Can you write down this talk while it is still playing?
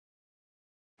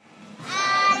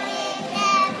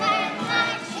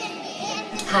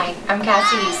Hi, I'm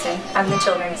Kassy Eason. I'm the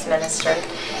children's minister,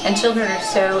 and children are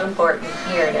so important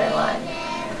here at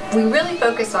Airline. We really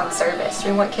focus on service.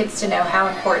 We want kids to know how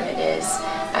important it is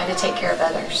to take care of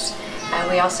others.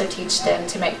 We also teach them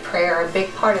to make prayer a big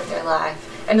part of their life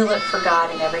and to look for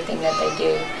God in everything that they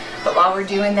do. But while we're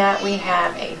doing that, we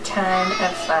have a ton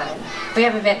of fun. We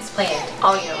have events planned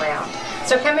all year round.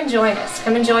 So come and join us.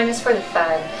 Come and join us for the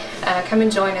fun. Come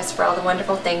and join us for all the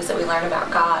wonderful things that we learn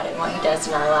about God and what He does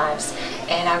in our lives.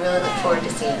 And I really look forward to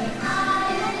seeing you.